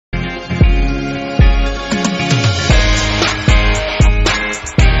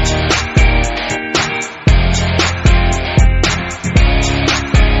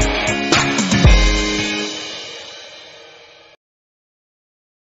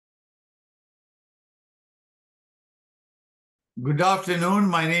Good afternoon.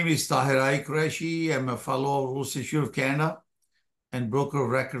 My name is Tahir Qureshi. I'm a fellow of Real Estate of Canada and broker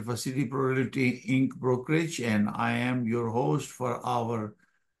of record for City Pro Realty Inc. brokerage, and I am your host for our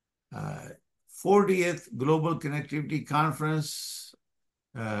 40th Global Connectivity Conference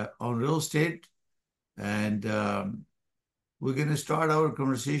on real estate. And we're going to start our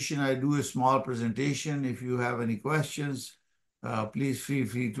conversation. I do a small presentation. If you have any questions, please feel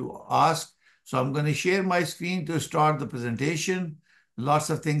free to ask. So I'm going to share my screen to start the presentation. Lots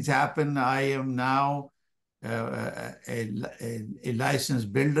of things happen. I am now a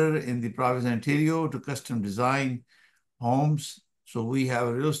licensed builder in the province of Ontario to custom design homes. So we have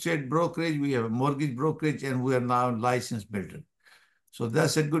a real estate brokerage, we have a mortgage brokerage, and we are now licensed builder. So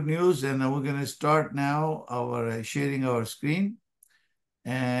that's a good news. And we're going to start now our sharing our screen,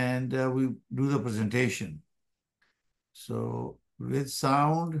 and we do the presentation. So with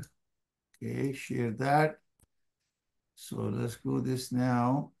sound, okay, share that. So let's go this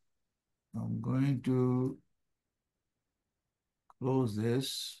now. I'm going to close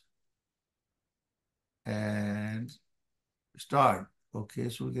this and start. Okay,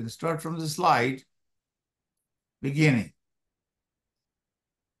 so we're going to start from the slide beginning.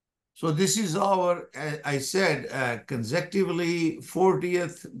 So this is our, I said, consecutively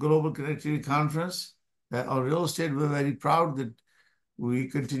 40th Global Connectivity Conference on real estate. We're very proud that we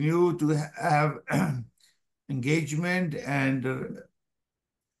continue to have engagement and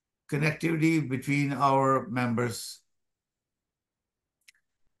connectivity between our members.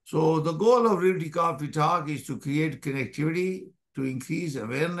 So the goal of Realty Coffee Talk is to create connectivity, to increase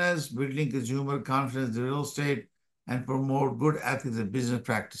awareness, building consumer confidence in real estate, and promote good ethics and business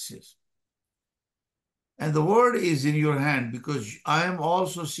practices. And the word is in your hand because I am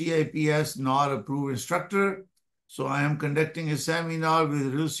also CIPS NAR approved instructor. So I am conducting a seminar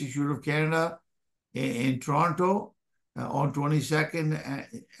with Real Estate of Canada in Toronto on 22nd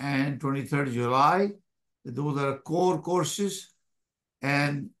and 23rd July. Those are core courses.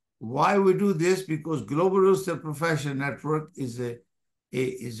 And why we do this? Because Global Real Estate Professional Network is a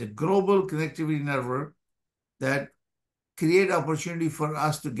global connectivity network that create opportunity for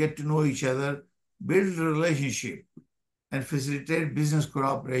us to get to know each other, build a relationship, and facilitate business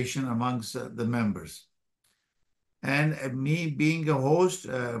cooperation amongst the members. And me being a host,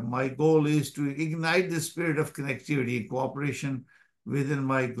 my goal is to ignite the spirit of connectivity and cooperation within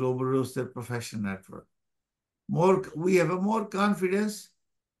my Global Real Estate Professional Network. We have a more confidence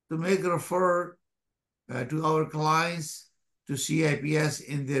to make a referral to our clients to CIPS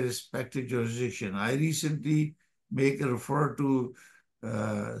in their respective jurisdiction. I recently make a referral to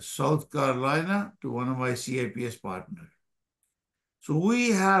South Carolina to one of my CIPS partners. So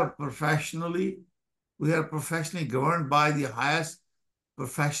we are professionally governed by the highest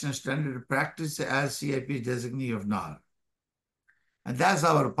professional standard of practice as CIPS designee of NAR. And that's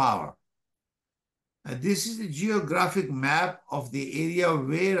our power. And this is the geographic map of the area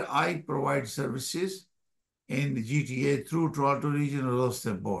where I provide services in the GTA through Toronto Regional Real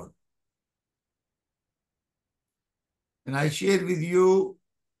Estate Board. And I share with you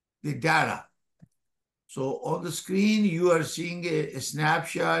the data. So on the screen, you are seeing a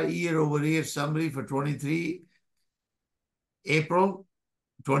snapshot year-over-year summary for 23 April,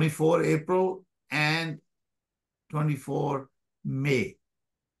 24 April, and 24 May.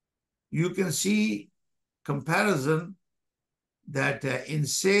 You can see comparison that in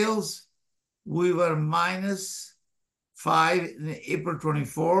sales, we were -5 in April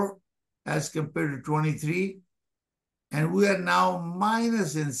 24 as compared to 23. And we are now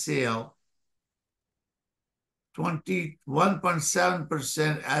minus in sale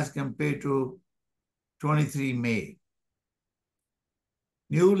 21.7% as compared to 23 May.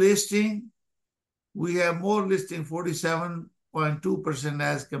 New listing, we have more listing 47.2%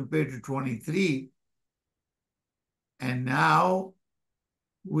 as compared to 23. And now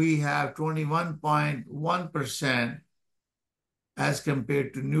we have 21.1% as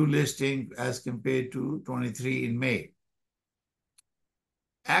compared to new listing as compared to 23 in May.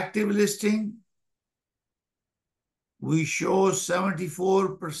 Active listing, we show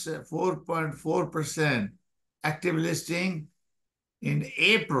 4.4% active listing in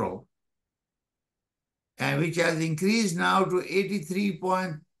April, and which has increased now to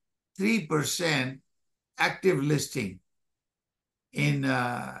 83.3% active listing in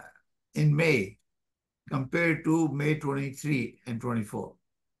May compared to May 23 and 24.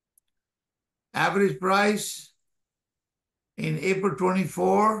 Average price in April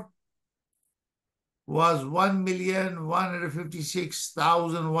 24 was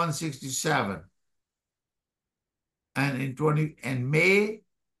 $1,156,167. And in May,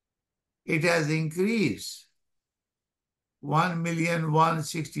 it has increased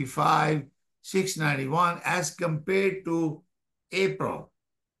 1,165,691 as compared to April.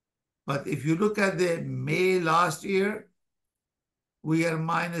 But if you look at the May last year, we are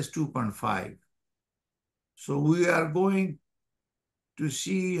minus 2.5. So we are going to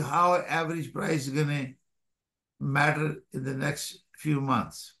see how average price is going to matter in the next few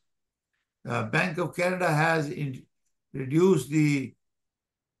months. Bank of Canada has reduced the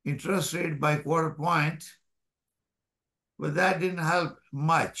interest rate by quarter point, but that didn't help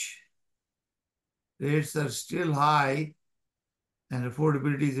much. Rates are still high and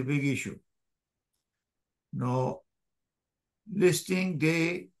affordability is a big issue. No listing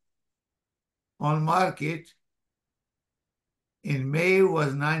day on market in May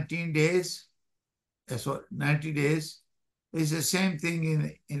was 19 days. So 90 days. It's the same thing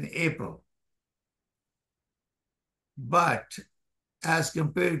in April. But as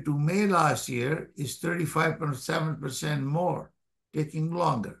compared to May last year, it's 35.7% more, taking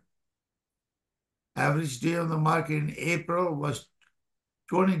longer. Average day on the market in April was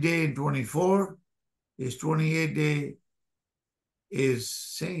 20 day and 24. Is 28 day is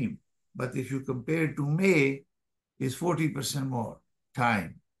same. But if you compare it to May, it's 40% more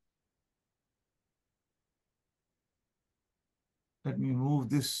time. Let me move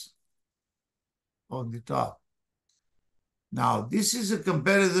this on the top. Now, this is a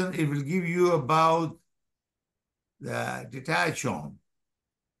comparison. It will give you about the detached home.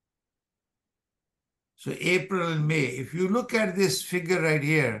 So April and May. If you look at this figure right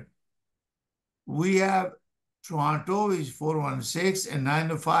here, we have Toronto is 416 and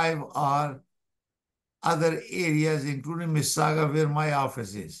 905 are other areas, including Mississauga, where my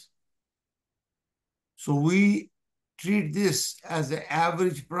office is. So we treat this as the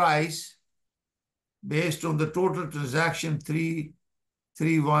average price based on the total transaction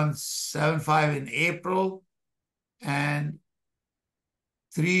 33175 in April and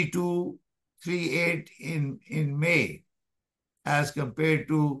 3238 in May as compared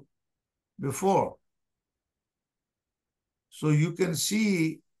to before. So you can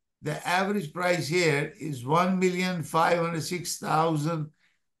see the average price here is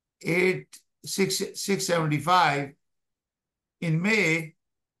 1,506,675 in May,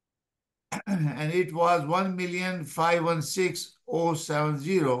 and it was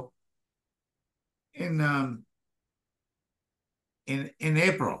 1,516,070 in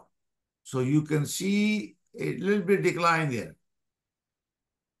April. So you can see a little bit decline there.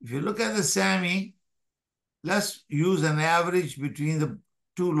 If you look at the SAMI, let's use an average between the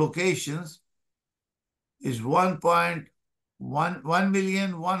two locations, is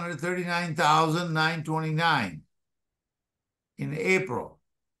 1,139,929 in April,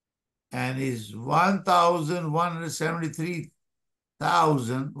 and is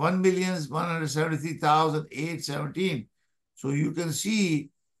 1,173,817. So you can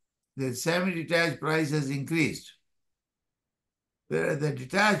see the semi-detached price has increased, whereas the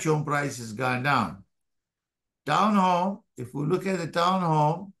detached home price has gone down. Townhome, if we look at the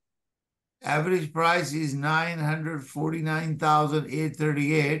townhome, average price is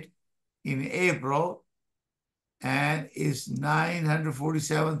 949,838 in April and is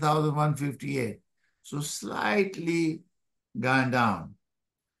 947,158. So slightly gone down.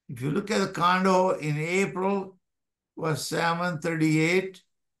 If you look at the condo in April was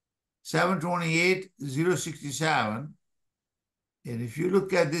 728,067. And if you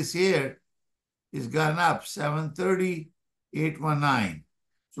look at this here, it's gone up 730,819.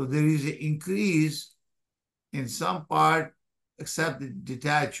 So there is an increase in some part, except the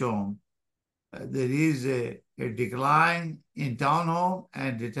detached home. There is a decline in townhome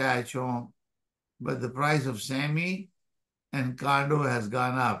and detached home, but the price of semi and condo has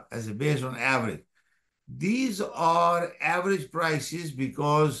gone up as a based on average. These are average prices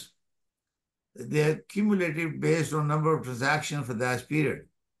because they're cumulative based on number of transactions for that period.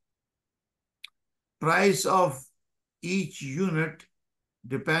 Price of each unit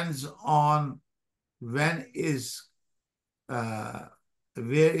depends on where is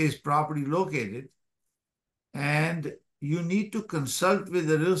property located, and you need to consult with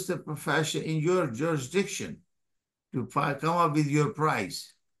the real estate professional in your jurisdiction to come up with your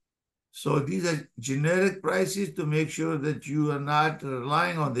price. So these are generic prices to make sure that you are not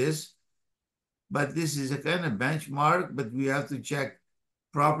relying on this, but this is a kind of benchmark, but we have to check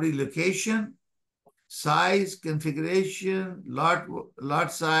property location, size, configuration,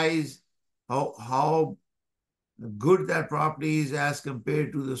 lot size, how good that property is as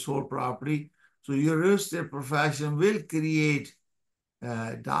compared to the sold property. So your real estate professional will create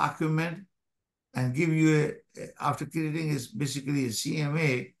a document and give you, after creating is basically a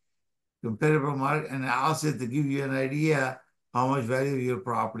CMA, comparable market analysis to give you an idea how much value your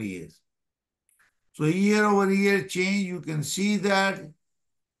property is. So year-over-year change, you can see that,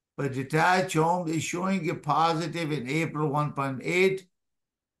 but detached home is showing a positive in April 1.8.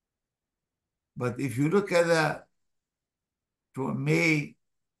 But if you look at the to May,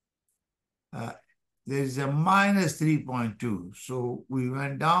 there is a minus 3.2. So we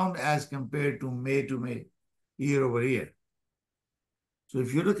went down as compared to May, year over year. So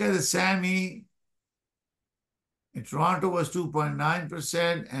if you look at the SAMI, in Toronto was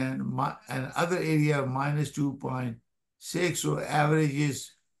 2.9% and other area minus 2.6, so average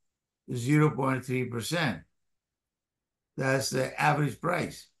is 0.3%. That's the average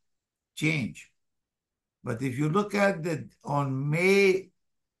price change. But if you look at on May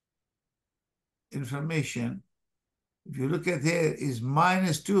information, if you look at here, is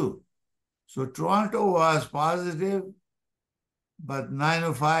minus 2. So Toronto was positive, but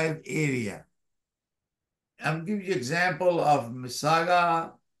 905 area. I'm giving you example of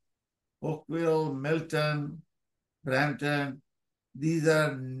Mississauga, Oakville, Milton, Brampton. These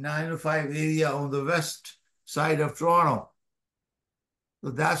are 905 area on the west side of Toronto. So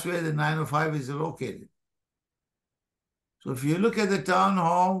that's where the 905 is located. So if you look at the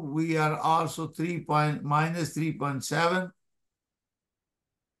townhome, we are also minus 3.7.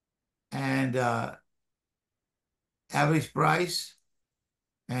 And average price.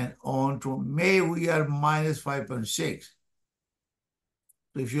 And on to May, we are minus 5.6.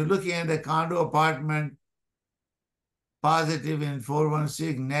 So if you're looking at the condo apartment, positive in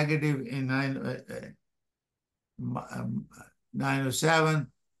 416, negative in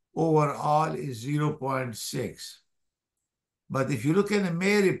 907, overall is 0.6. But if you look at the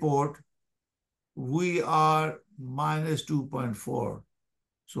May report, we are minus 2.4.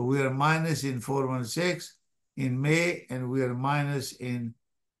 So we are minus in 416 in May, and we are minus in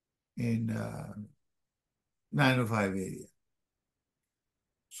 905 area.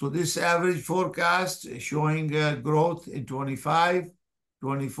 So this average forecast is showing growth in 25,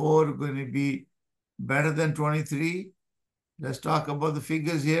 24 going to be better than 23. Let's talk about the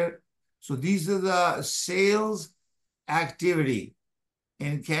figures here. So these are the sales activity.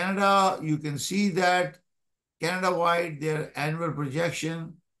 In Canada, you can see that Canada-wide, their annual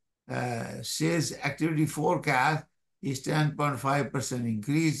projection sales activity forecast is 10.5%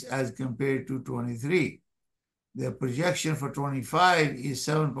 increase as compared to 23. The projection for 25 is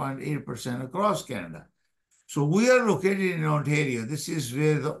 7.8% across Canada. So we are located in Ontario. This is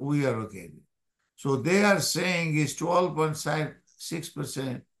where we are located. So they are saying is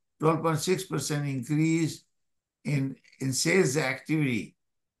 12.6% increase in sales activity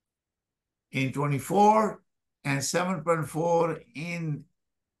in 24 and 7.4 in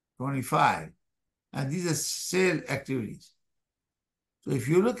 25. And these are sale activities. So if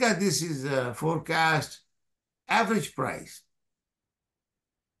you look at this is a forecast average price.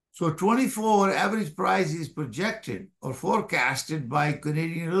 So 24 average price is projected or forecasted by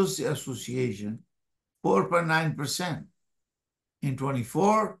Canadian Real Estate Association 4.9% in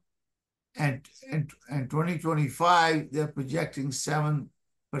 24 and 2025 they're projecting 7%.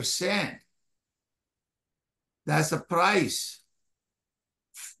 That's a price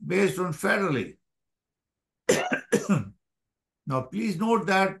based on federally. Now, please note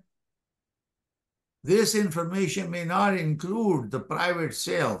that this information may not include the private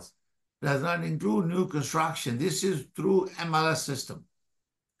sales, does not include new construction. This is through MLS system.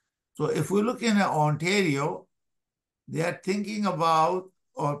 So if we look in Ontario, they are thinking about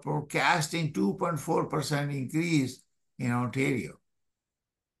or forecasting 2.4% increase in Ontario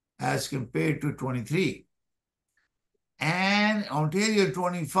as compared to 23. And Ontario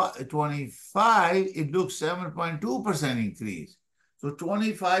 25, it looks 7.2% increase. So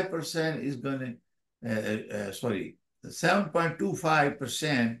 25% is going to,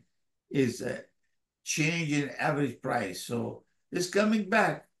 7.25% is a change in average price. So it's coming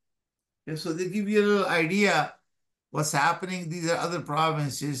back. Okay, so they give you a little idea what's happening. These are other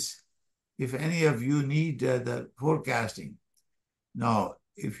provinces, if any of you need the forecasting. Now,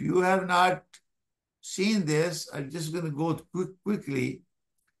 if you have not seen this, I'm just going to go quickly.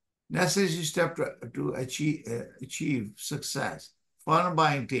 Necessary step to achieve success. Foreign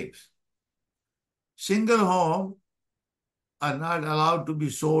buying tips. Single home are not allowed to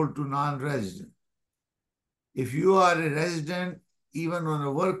be sold to non-resident. If you are a resident, even on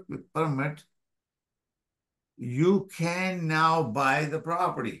a work permit, you can now buy the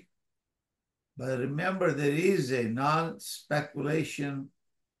property. But remember, there is a non-resident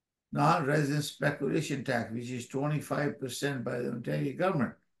speculation tax, which is 25% by the Ontario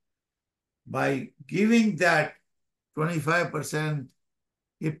government. By giving that 25%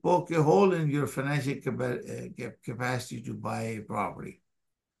 it poke a hole in your financial capacity to buy a property.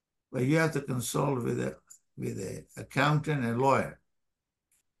 But you have to consult with a accountant and lawyer.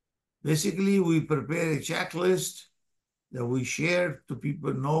 Basically, we prepare a checklist that we share to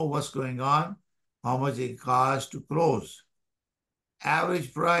people know what's going on, how much it costs to close.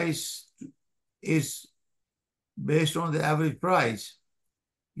 Average price is based on the average price.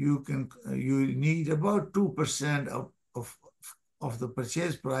 You need about 2% of the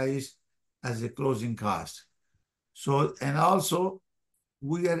purchase price as a closing cost. So, and also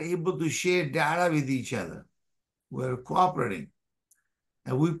we are able to share data with each other. We're cooperating.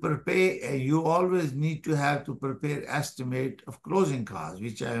 And we prepare, and you always need to have to prepare estimate of closing costs,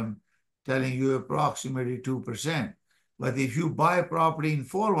 which I am telling you approximately 2%. But if you buy property in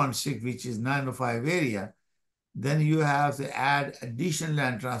 416, which is 905 area, then you have to add additional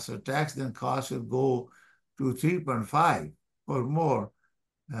land transfer tax, then cost will go to 3.5 or more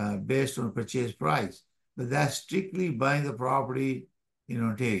based on purchase price. But that's strictly buying the property in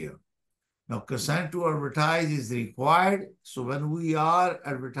Ontario. Now, consent to advertise is required. So when we are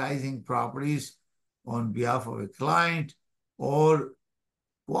advertising properties on behalf of a client or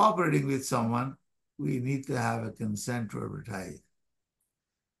cooperating with someone, we need to have a consent to advertise.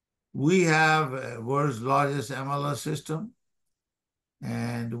 We have world's largest MLS system,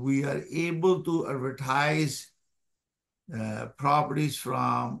 and we are able to advertise properties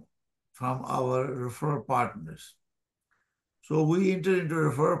from our referral partners. So we enter into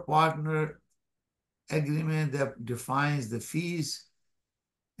a referral partner agreement that defines the fees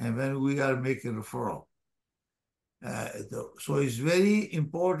and when we are making referral. So it's very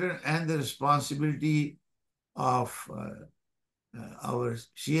important and the responsibility of our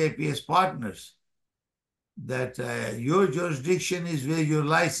CIPS partners that your jurisdiction is where your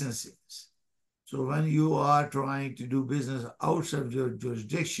license is. So when you are trying to do business outside of your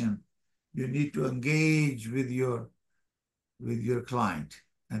jurisdiction, you need to engage with your client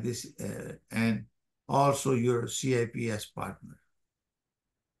and this and also your CIPS partner.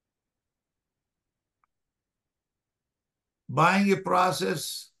 Buying a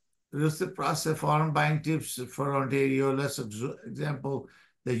process, just the process foreign buying tips for Ontario. Let's example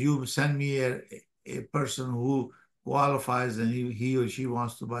that you send me a person who qualifies and he or she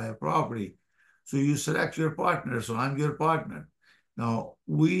wants to buy a property. So you select your partner. So I'm your partner. Now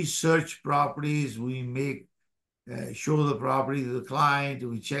we search properties, we make show the property to the client,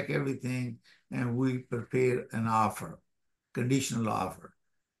 we check everything, and we prepare an offer, conditional offer.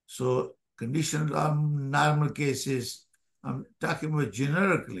 So conditional normal cases, I'm talking about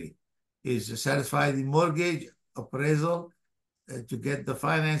generically, is to satisfy the mortgage appraisal to get the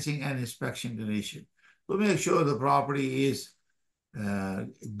financing and inspection condition. So make sure the property is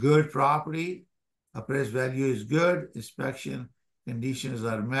good property, appraised value is good, inspection conditions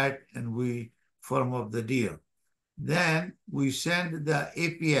are met, and we firm up the deal. Then we send the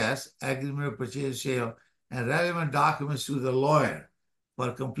APS, Agreement of Purchase Sale, and relevant documents to the lawyer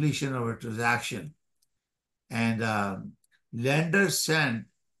for completion of a transaction. And lenders send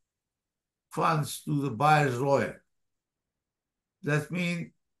funds to the buyer's lawyer. That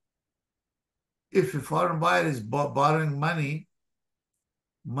means if a foreign buyer is borrowing money,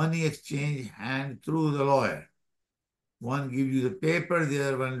 money exchange hand through the lawyer. One gives you the paper, the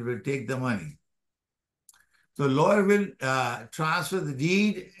other one will take the money. The lawyer will transfer the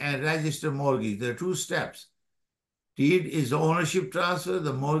deed and register mortgage. There are two steps. Deed is ownership transfer.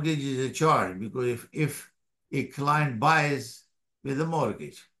 The mortgage is a charge because if a client buys with a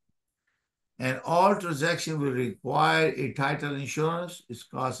mortgage. And all transaction will require a title insurance. It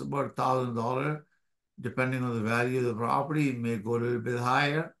costs about $1,000. Depending on the value of the property, it may go a little bit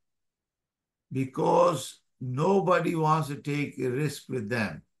higher because nobody wants to take a risk with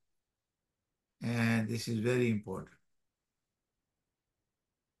them. And this is very important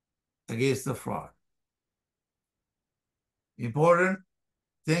against the fraud. Important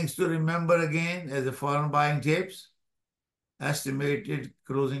things to remember again as the foreign buying tips, estimated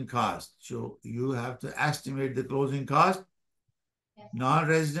closing cost. So you have to estimate the closing cost.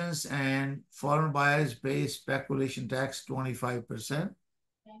 Non-residents and foreign buyers pay speculation tax 25%.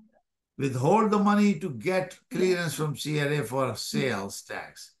 Withhold the money to get clearance from CRA for sales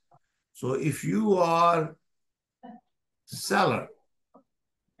tax. So if you are seller,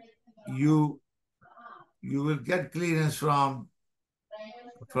 you will get clearance from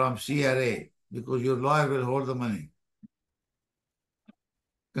CRA because your lawyer will hold the money.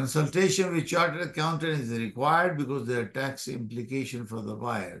 Consultation with chartered accountant is required because there are tax implications for the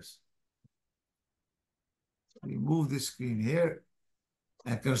buyers. We move this screen here.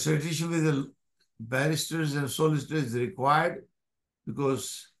 And consultation with the barristers and solicitors is required.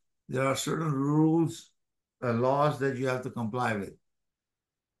 because there are certain rules, laws that you have to comply with.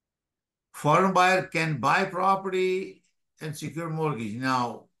 Foreign buyer can buy property and secure mortgage.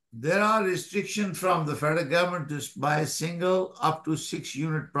 Now, there are restrictions from the federal government to buy single up to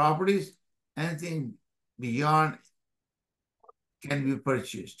 6-unit properties. Anything beyond can be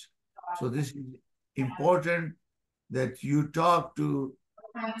purchased. So this is important that you talk to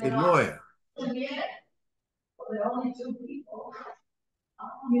a lawyer.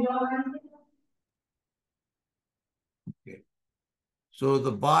 Okay. So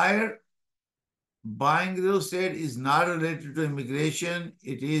the buying real estate is not related to immigration.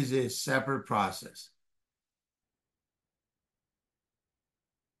 It is a separate process.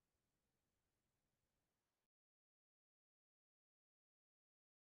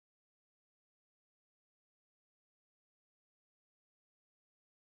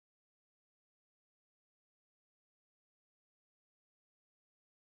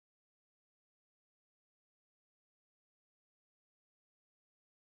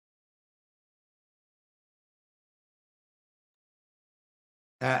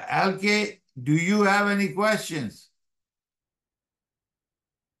 Alke, do you have any questions?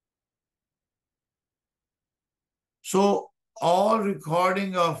 So all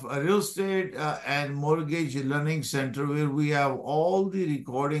recording of real estate and mortgage learning center, where we have all the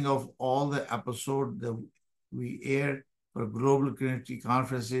recording of all the episodes that we aired for global community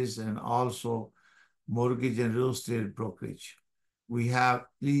conferences and also mortgage and real estate brokerage. We have,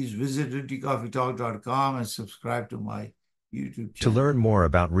 please visit realtycoffeetalk.com and subscribe to my YouTube To channel. learn more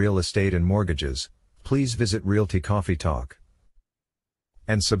about real estate and mortgages, please visit Realty Coffee Talk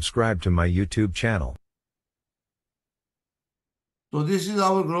and subscribe to my YouTube channel. So this is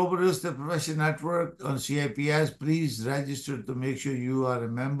our Global Real Estate Professional Network on CIPS. Please register to make sure you are a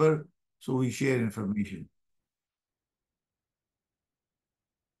member so we share information.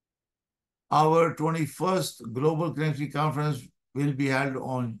 Our 21st Global Connectivity Conference will be held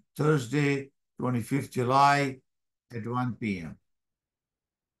on Thursday, 25th July at 1 p.m.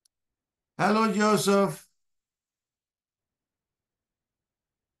 Hello, Joseph.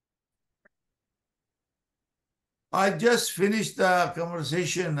 I just finished the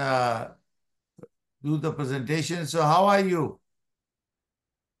conversation, do the presentation. So how are you?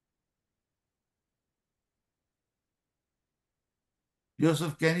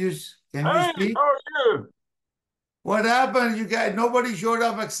 Joseph, can you speak? How are you? What happened? You guys, nobody showed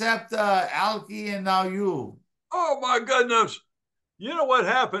up except Alki and now you. Oh my goodness. You know what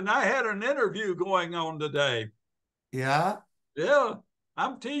happened? I had an interview going on today. Yeah? Yeah,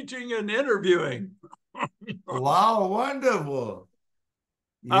 I'm teaching and interviewing. Wow, wonderful.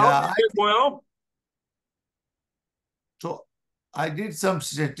 I hope Yeah, you did well. so I did some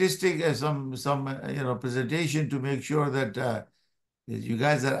statistic, some presentation to make sure that you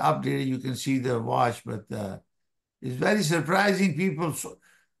guys are updated. You can see the watch, but it's very surprising. People,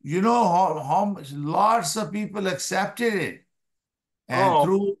 you know how much lots of people accepted it, and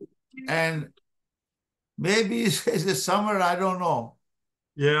Oh, and maybe it's the summer. I don't know.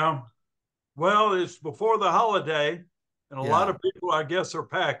 yeah. Well, it's before the holiday, and a lot Yeah. of people, I guess, are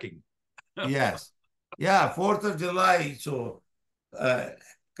packing. Yes. Yeah. 4th of July. So,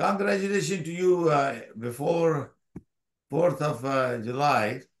 congratulations to you before 4th of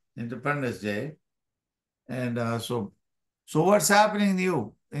July, Independence Day. And so what's happening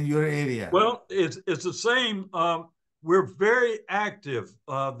new in your area? Well, it's the same. We're very active.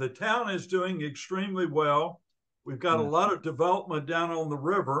 The town is doing extremely well. We've got a Yeah. lot of development down on the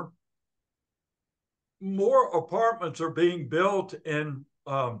river. More apartments are being built and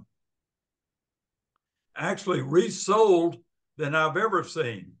actually resold than I've ever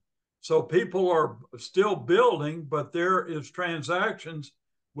seen. So people are still building, but there is transactions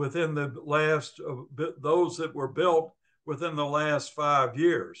within the last those that were built within the last 5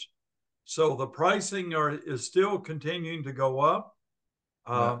 years. So the pricing is still continuing to go up.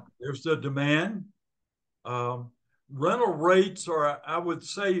 There's the demand. Rental rates are, I would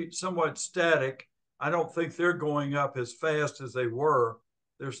say, somewhat static. I don't think they're going up as fast as they were.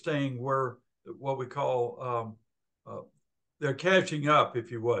 They're staying where what we call they're catching up, if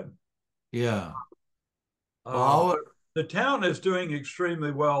you would. Yeah. Um, Our the town is doing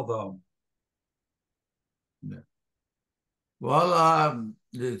extremely well, though. yeah. Well,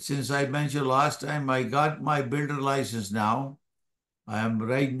 since I mentioned last time, I got my builder license now. I am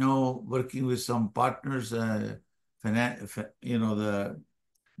right now working with some partners, the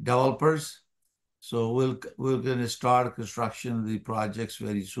developers. So we're going to start construction of the projects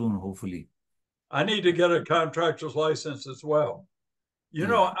very soon, hopefully. I need to get a contractor's license as well. You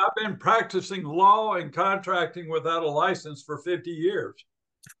know, I've been practicing law and contracting without a license for 50 years.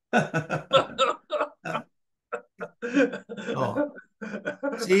 Oh.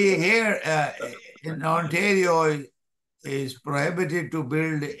 See, here in Ontario, is prohibited to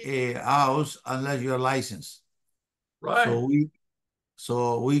build a house unless you're licensed. Right.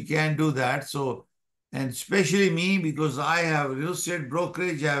 So we can't do that. So, and especially me, because I have real estate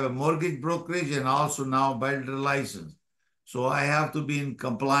brokerage, I have a mortgage brokerage, and also now builder license. So I have to be in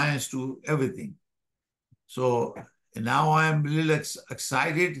compliance to everything. So now I'm a little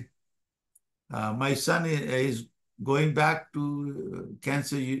excited. My son is going back to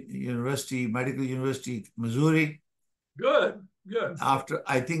Kansas University, Medical University, Missouri. Good, good. After,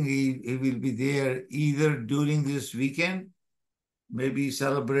 I think he will be there either during this weekend, maybe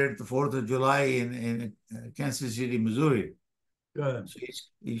celebrate the 4th of July in Kansas City, Missouri. Good. So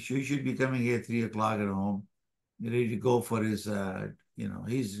he should be coming here 3 o'clock at home, ready to go for his,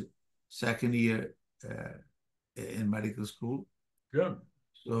 his second year in medical school. Good.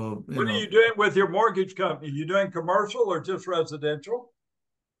 So, what are you doing with your mortgage company? Are you doing commercial or just residential?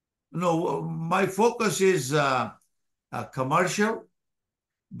 No, my focus is commercial,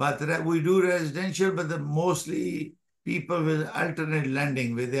 but we do residential, but mostly people with alternate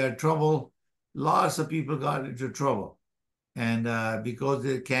lending, where they are trouble. Lots of people got into trouble, and because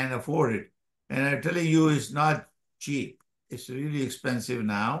they can't afford it. And I'm telling you, it's not cheap. It's really expensive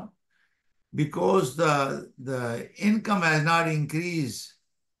now because the income has not increased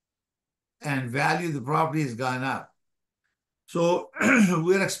and value of the property has gone up. So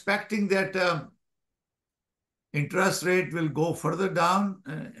we're expecting that interest rate will go further down,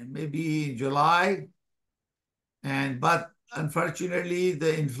 maybe in July. But unfortunately,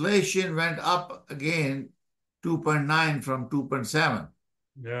 the inflation went up again, 2.9 from 2.7.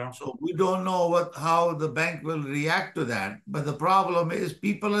 Yeah. So we don't know how the bank will react to that. But the problem is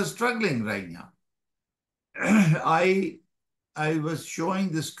people are struggling right now. I was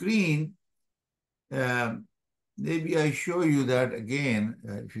showing the screen. Maybe I show you that again,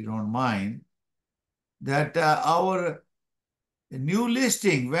 if you don't mind, that our new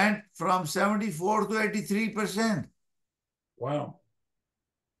listing went from 74 to 83%. Wow.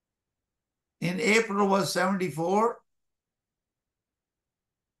 In April was 74,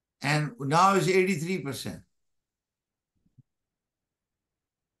 and now it's 83%.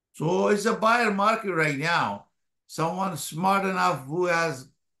 So it's a buyer market right now. Someone smart enough who has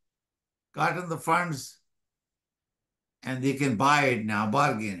gotten the funds and they can buy it now,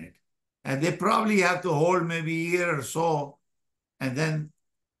 bargain it. And they probably have to hold maybe a year or so, and then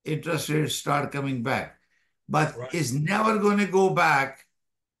interest rates start coming back. But it's never going to go back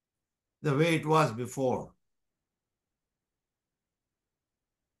the way it was before.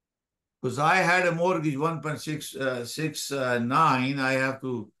 Because I had a mortgage 1.69, I have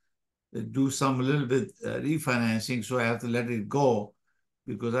to do some little bit refinancing, so I have to let it go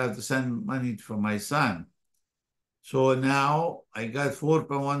because I have to send money for my son. So now I got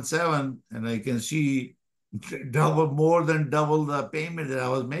 4.17, and I can see more than double the payment that I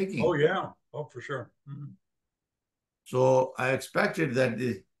was making. Oh, yeah. Oh, for sure. Mm-hmm. So I expected that,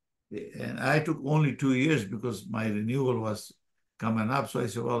 and I took only 2 years because my renewal was coming up. So I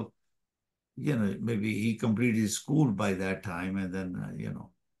said, well, maybe he completed his school by that time, and then,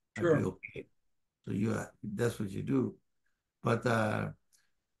 sure. I'd be okay. So that's what you do. But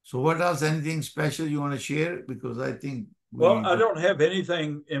so what else? Anything special you want to share? Because I think I don't have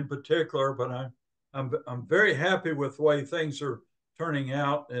anything in particular, but I'm very happy with the way things are turning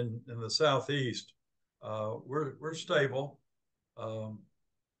out in the Southeast. We're stable.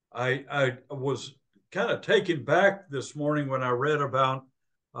 I was kind of taken back this morning when I read about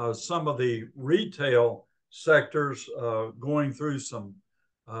some of the retail sectors going through some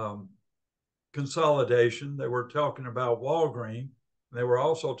consolidation. They were talking about Walgreens. They were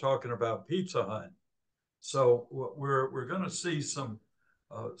also talking about Pizza Hut. So we're going to see some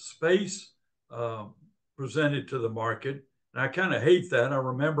space presented to the market. And I kind of hate that. I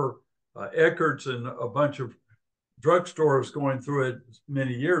remember Eckerd's and a bunch of drugstores going through it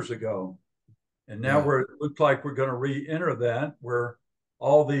many years ago. And now it looks like we're going to re-enter that, where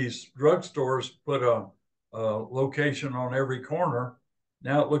all these drugstores put a location on every corner.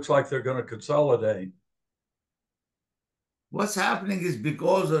 Now it looks like they're going to consolidate. What's happening is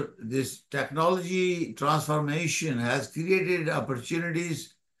because of this technology transformation has created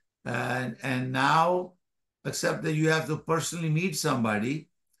opportunities, and now, except that you have to personally meet somebody,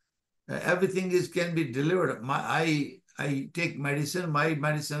 everything can be delivered. I take medicine. My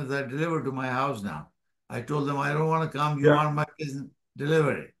medicines are delivered to my house now. I told them, I don't want to come. You want my business,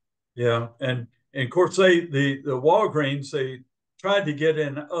 deliver it. Yeah, and of course the Walgreens, they tried to get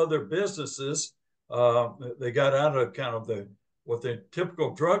in other businesses. They got out of kind of what the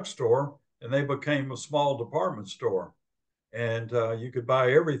typical drugstore, and they became a small department store. And you could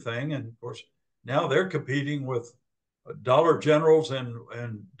buy everything. And of course, now they're competing with Dollar Generals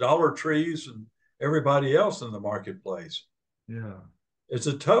and Dollar Trees and everybody else in the marketplace. Yeah. It's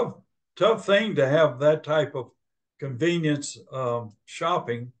a tough thing to have that type of convenience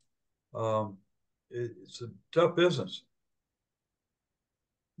shopping. It's a tough business.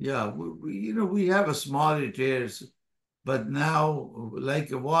 Yeah, we have a small retailers, but now,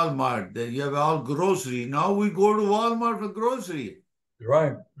 like a Walmart, you have all grocery. Now we go to Walmart for grocery.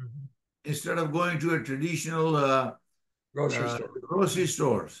 Right. Instead of going to a traditional grocery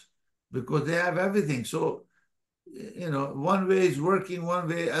stores, because they have everything. So, one way is working, one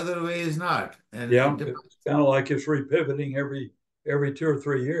way, other way is not. And yeah, it's kind of like it's repivoting every 2 or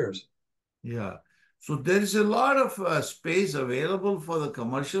 3 years. Yeah. So there is a lot of space available for the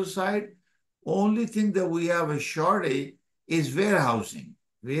commercial side. Only thing that we have a shortage is warehousing.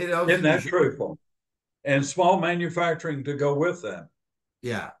 Isn't that truthful? And small manufacturing to go with that.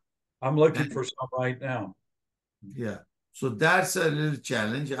 Yeah. I'm looking for some right now. Yeah. So that's a little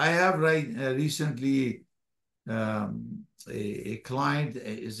challenge. I have recently a client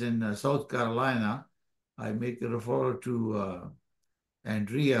is in South Carolina. I make a referral to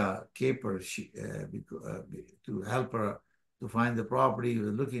Andrea Caper to help her to find the property. We're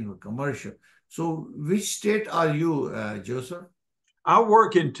looking for commercial. So which state are you, Joseph? I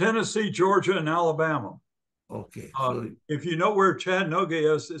work in Tennessee, Georgia, and Alabama. Okay. So if you know where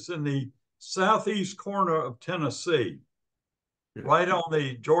Chattanooga is, it's in the southeast corner of Tennessee, right on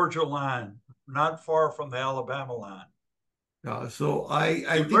the Georgia line, not far from the Alabama line. So I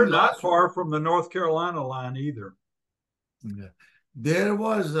think we're not far from the North Carolina line either. Yeah. There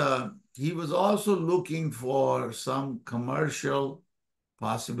was, he was also looking for some commercial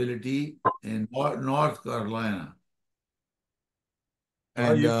possibility in North Carolina.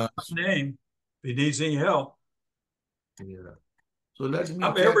 And name, if he needs any help. Yeah. So let me.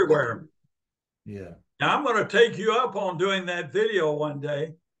 I'm everywhere. Yeah. Now I'm going to take you up on doing that video one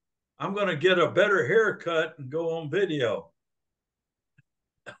day. I'm going to get a better haircut and go on video.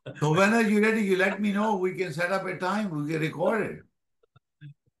 So when are you ready? You let me know. We can set up a time. We can record it.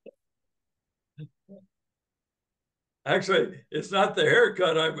 Actually, it's not the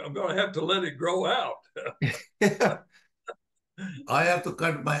haircut. I'm going to have to let it grow out. I have to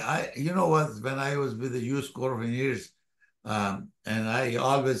cut you know what, when I was with the U.S. Corps of Engineers, and I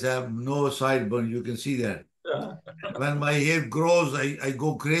always have no sideburn, you can see that. When my hair grows, I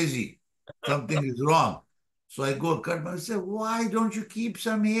go crazy. Something is wrong. So I go cut my, I said, why don't you keep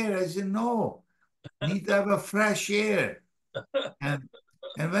some hair? I said, no, need to have a fresh hair. And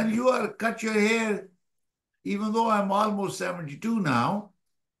when you cut your hair, even though I'm almost 72 now,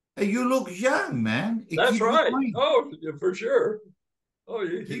 you look young, man. That's right. Oh, for sure. Oh,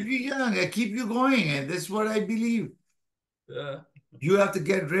 keep you young. I keep you going, and that's what I believe. Yeah. You have to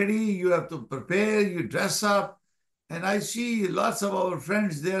get ready. You have to prepare. You dress up, and I see lots of our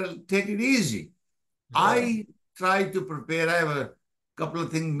friends there take it easy. Yeah. I try to prepare. I have a couple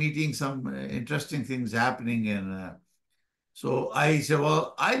of things, meetings, some interesting things happening, and so I said,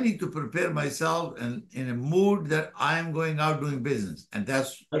 well, I need to prepare myself in a mood that I'm going out doing business. And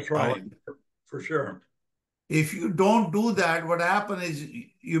that's right. For sure. If you don't do that, what happens is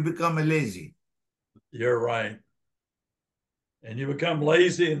you become lazy. You're right. And you become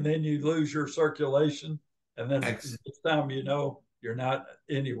lazy, and then you lose your circulation. And then this time you know you're not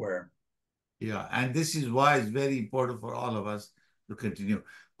anywhere. Yeah. And this is why it's very important for all of us to continue.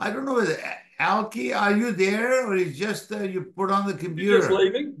 I don't know whether, Alki, are you there, or is just you put on the computer? She's just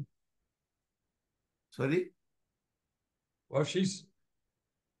leaving. Sorry? Well, she's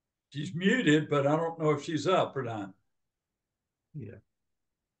muted, but I don't know if she's up or not. Yeah.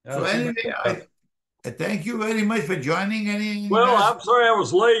 So anyway, I thank you very much for joining. Well, I'm sorry I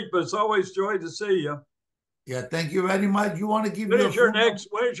was late, but it's always joy to see you. Yeah, thank you very much. You want to give when is your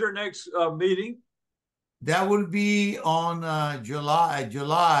next meeting? That will be on July.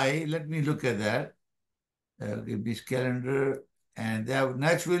 Let me look at that. Give this calendar. And that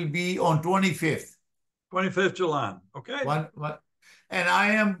next will be on 25th. 25th July. Okay. And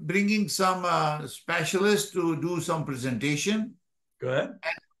I am bringing some specialists to do some presentation. Good.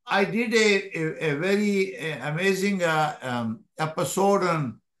 And I did a very amazing episode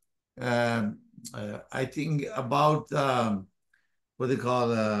on, I think, about what they call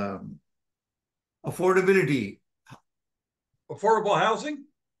affordability. Affordable housing?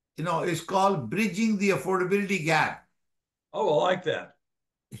 It's called Bridging the Affordability Gap. Oh, I like that.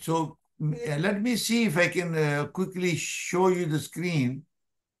 So let me see if I can quickly show you the screen,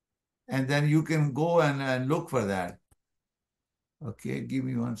 and then you can go and look for that. Okay, give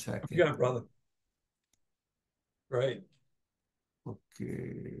me 1 second. Yeah, brother. Right.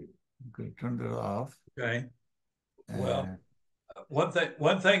 Okay, I'm going to turn it off. Okay. Well,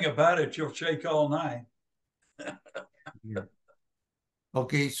 one thing about it, you'll shake all night. Yeah.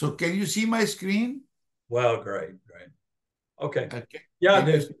 Okay, so can you see my screen? Well, great. Okay. Okay.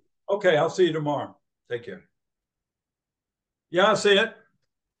 Yeah, okay, I'll see you tomorrow. Take care. Yeah, I see it.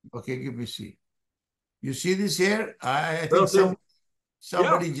 Okay, give me see. You see this here? I think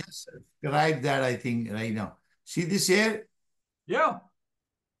somebody just subscribed that, I think, right now. See this here? Yeah.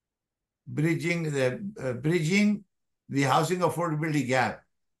 Bridging the housing affordability gap.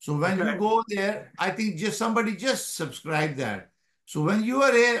 So when you go there, I think somebody just subscribe that. So when you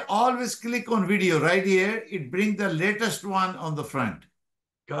are here, always click on video right here. It brings the latest one on the front.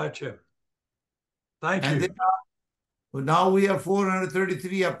 Gotcha. Thank you. Now we have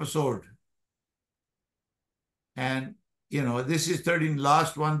 433 episodes. And, this is 13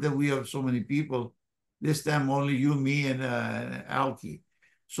 last one that we have so many people. This time only you, me, and Alki.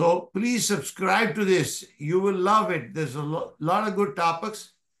 So please subscribe to this. You will love it. There's a lot of good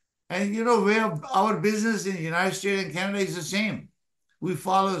topics. And where our business in the United States and Canada is the same. We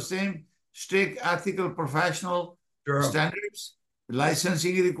follow the same strict ethical professional standards,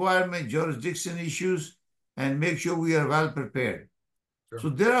 licensing requirement, jurisdiction issues, and make sure we are well prepared. So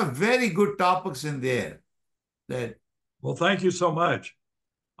there are very good topics in there. Well, thank you so much.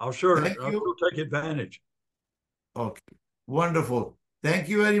 I'll sure take advantage. Okay, wonderful. Thank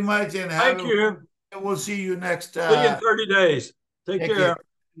you very much, and thank you. We'll see you next. See you in 30 days. Take care.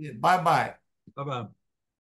 Bye-bye. Bye-bye.